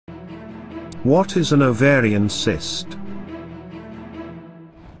What is an ovarian cyst?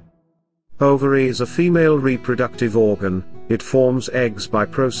 Ovary is a female reproductive organ. It forms eggs by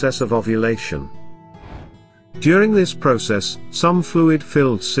process of ovulation. During this process, some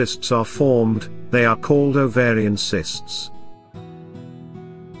fluid-filled cysts are formed. They are called ovarian cysts.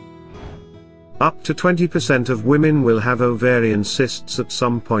 Up to 20% of women will have ovarian cysts at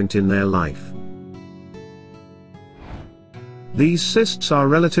some point in their life. These cysts are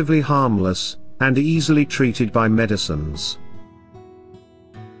relatively harmless, and easily treated by medicines.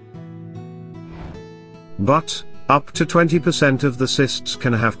 But, up to 20% of the cysts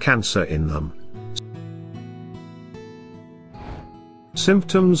can have cancer in them.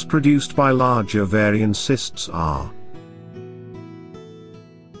 Symptoms produced by large ovarian cysts are: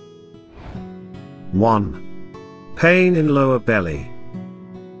 1. Pain in lower belly.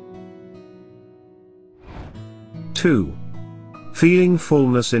 2. Feeling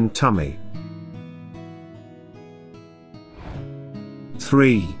fullness in tummy.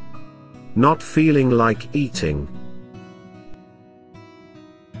 3. Not feeling like eating.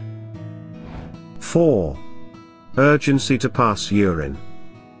 4. Urgency to pass urine.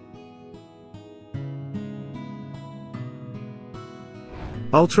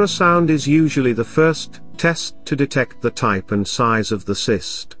 Ultrasound is usually the first test to detect the type and size of the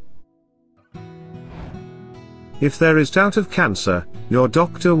cyst. If there is doubt of cancer, your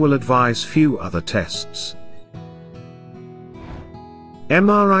doctor will advise few other tests.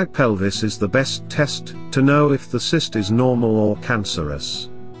 MRI pelvis is the best test to know if the cyst is normal or cancerous.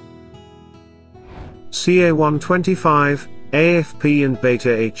 CA125, AFP and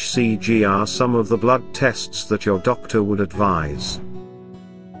beta-HCG are some of the blood tests that your doctor would advise.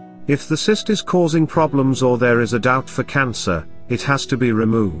 If the cyst is causing problems or there is a doubt for cancer, it has to be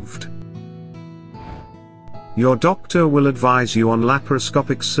removed. Your doctor will advise you on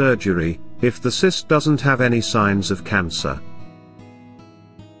laparoscopic surgery, if the cyst doesn't have any signs of cancer.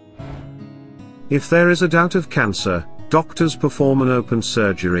 If there is a doubt of cancer, doctors perform an open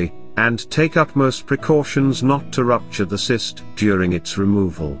surgery, and take utmost precautions not to rupture the cyst during its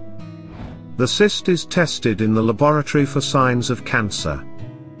removal. The cyst is tested in the laboratory for signs of cancer.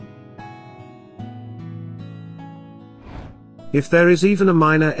 If there is even a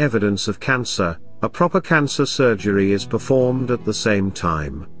minor evidence of cancer, a proper cancer surgery is performed at the same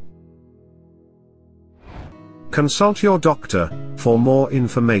time. Consult your doctor for more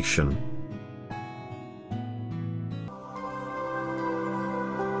information.